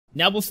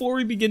Now, before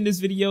we begin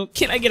this video,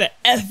 can I get an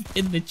F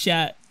in the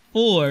chat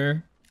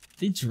for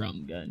the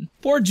drum gun?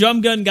 Poor drum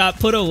gun got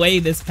put away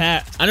this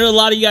patch. I know a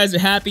lot of you guys are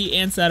happy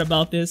and sad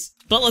about this,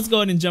 but let's go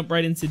ahead and jump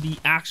right into the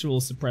actual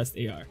suppressed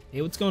AR.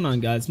 Hey, what's going on,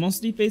 guys?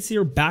 Monsterdface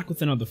here, back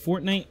with another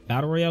Fortnite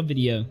Battle Royale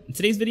video. In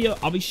today's video,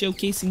 I'll be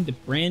showcasing the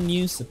brand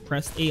new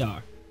suppressed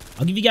AR.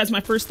 I'll give you guys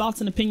my first thoughts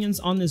and opinions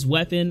on this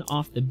weapon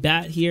off the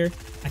bat here.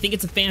 I think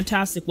it's a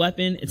fantastic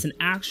weapon. It's an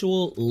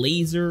actual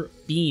laser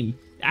beam.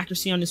 The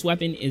accuracy on this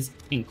weapon is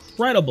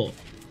incredible.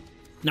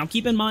 Now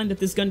keep in mind that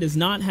this gun does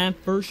not have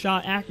first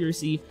shot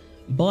accuracy,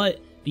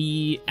 but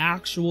the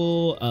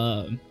actual,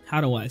 how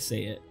do I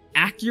say it?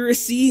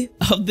 Accuracy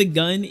of the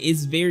gun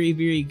is very,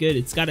 very good.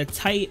 It's got a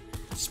tight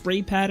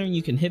spray pattern.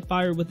 You can hip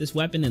fire with this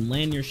weapon and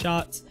land your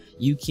shots.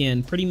 You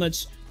can pretty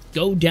much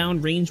go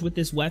down range with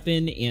this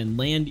weapon and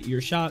land your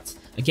shots.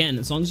 Again,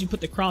 as long as you put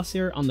the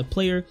crosshair on the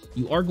player,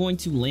 you are going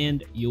to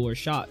land your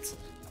shots.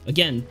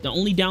 Again, the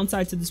only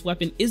downside to this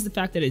weapon is the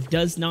fact that it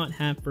does not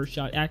have first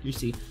shot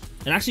accuracy.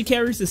 It actually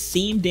carries the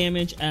same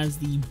damage as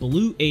the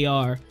blue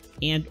AR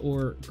and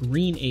or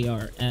green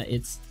AR at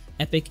its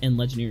epic and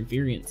legendary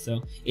variant.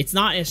 So it's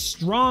not as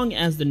strong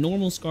as the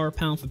normal SCAR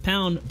pound for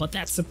pound, but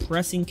that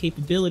suppressing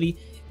capability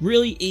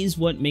really is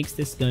what makes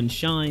this gun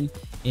shine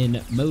in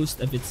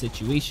most of its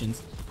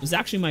situations. It was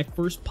actually my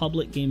first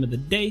public game of the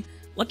day.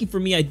 Lucky for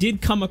me, I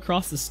did come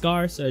across the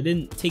SCAR, so it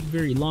didn't take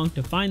very long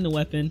to find the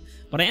weapon,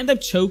 but I ended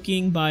up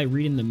choking by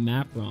reading the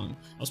map wrong.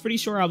 I was pretty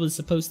sure I was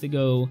supposed to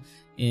go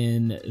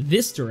in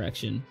this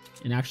direction,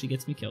 and it actually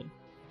gets me killed.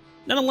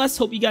 Nonetheless,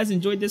 hope you guys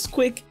enjoyed this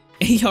quick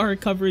AR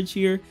coverage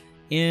here,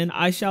 and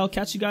I shall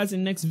catch you guys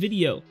in the next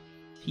video.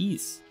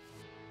 Peace.